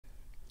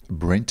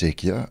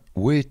BrenTech here,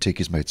 where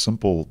tech is made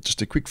simple.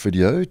 Just a quick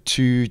video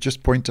to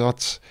just point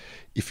out,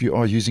 if you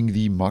are using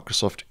the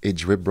Microsoft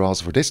Edge web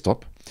browser for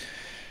desktop,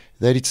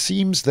 that it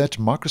seems that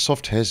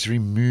Microsoft has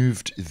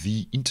removed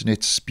the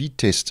internet speed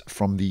test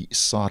from the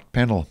side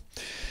panel.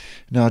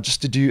 Now,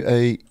 just to do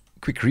a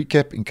quick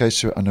recap in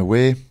case you're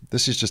unaware,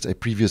 this is just a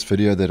previous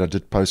video that I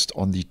did post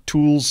on the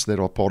tools that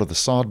are part of the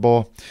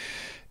sidebar.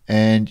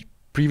 And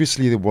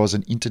previously there was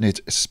an internet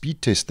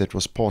speed test that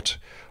was part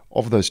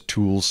of those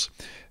tools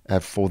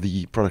for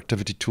the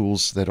productivity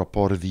tools that are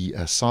part of the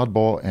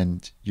sidebar,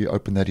 and you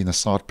open that in the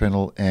side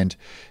panel, and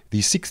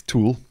the sixth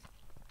tool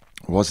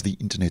was the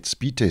internet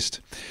speed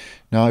test.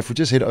 Now, if we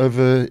just head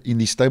over in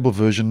the stable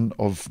version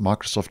of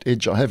Microsoft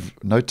Edge, I have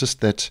noticed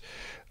that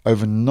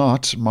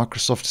overnight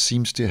Microsoft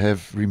seems to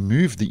have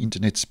removed the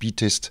internet speed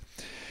test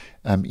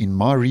in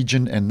my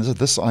region, and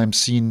this I'm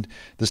seeing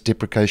this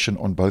deprecation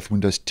on both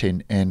Windows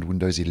 10 and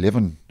Windows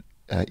 11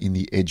 in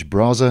the Edge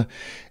browser,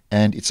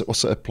 and it's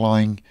also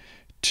applying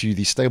to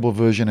the stable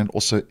version and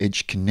also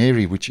Edge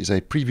Canary, which is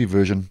a preview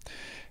version.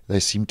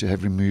 They seem to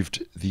have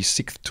removed the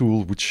sixth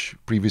tool, which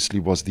previously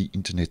was the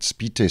internet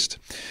speed test.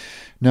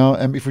 Now,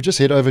 if we just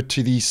head over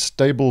to the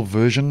stable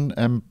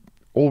version,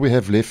 all we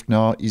have left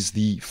now is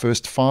the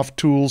first 5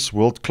 tools: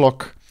 world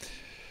clock,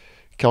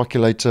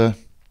 calculator,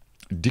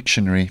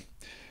 dictionary,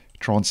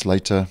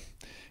 translator,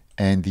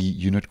 and the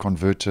unit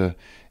converter.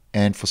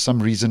 And for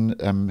some reason,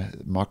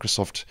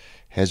 Microsoft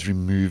has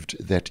removed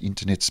that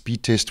internet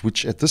speed test,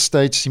 which at this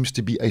stage seems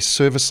to be a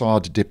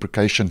server-side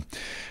deprecation.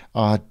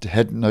 I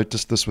hadn't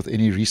noticed this with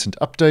any recent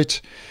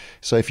update.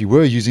 So if you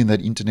were using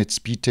that internet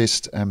speed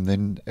test,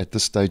 then at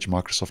this stage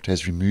Microsoft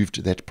has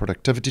removed that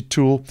productivity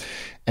tool.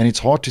 And it's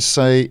hard to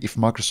say if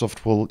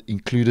Microsoft will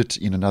include it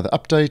in another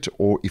update,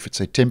 or if it's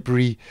a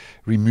temporary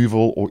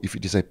removal, or if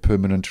it is a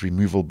permanent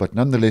removal. But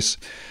nonetheless,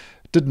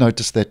 did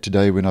notice that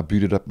today when I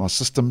booted up my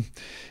system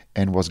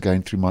and was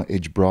going through my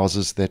Edge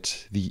browsers,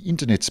 that the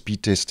internet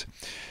speed test,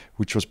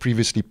 which was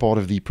previously part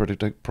of the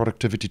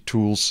productivity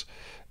tools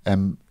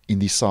in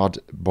the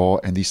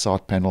sidebar and the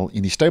side panel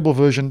in the stable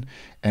version,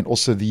 and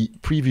also the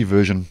preview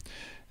version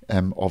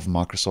of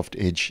Microsoft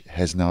Edge,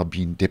 has now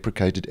been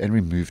deprecated and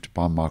removed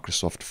by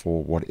Microsoft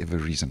for whatever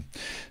reason.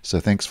 So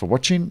thanks for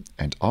watching,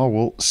 and I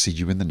will see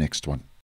you in the next one.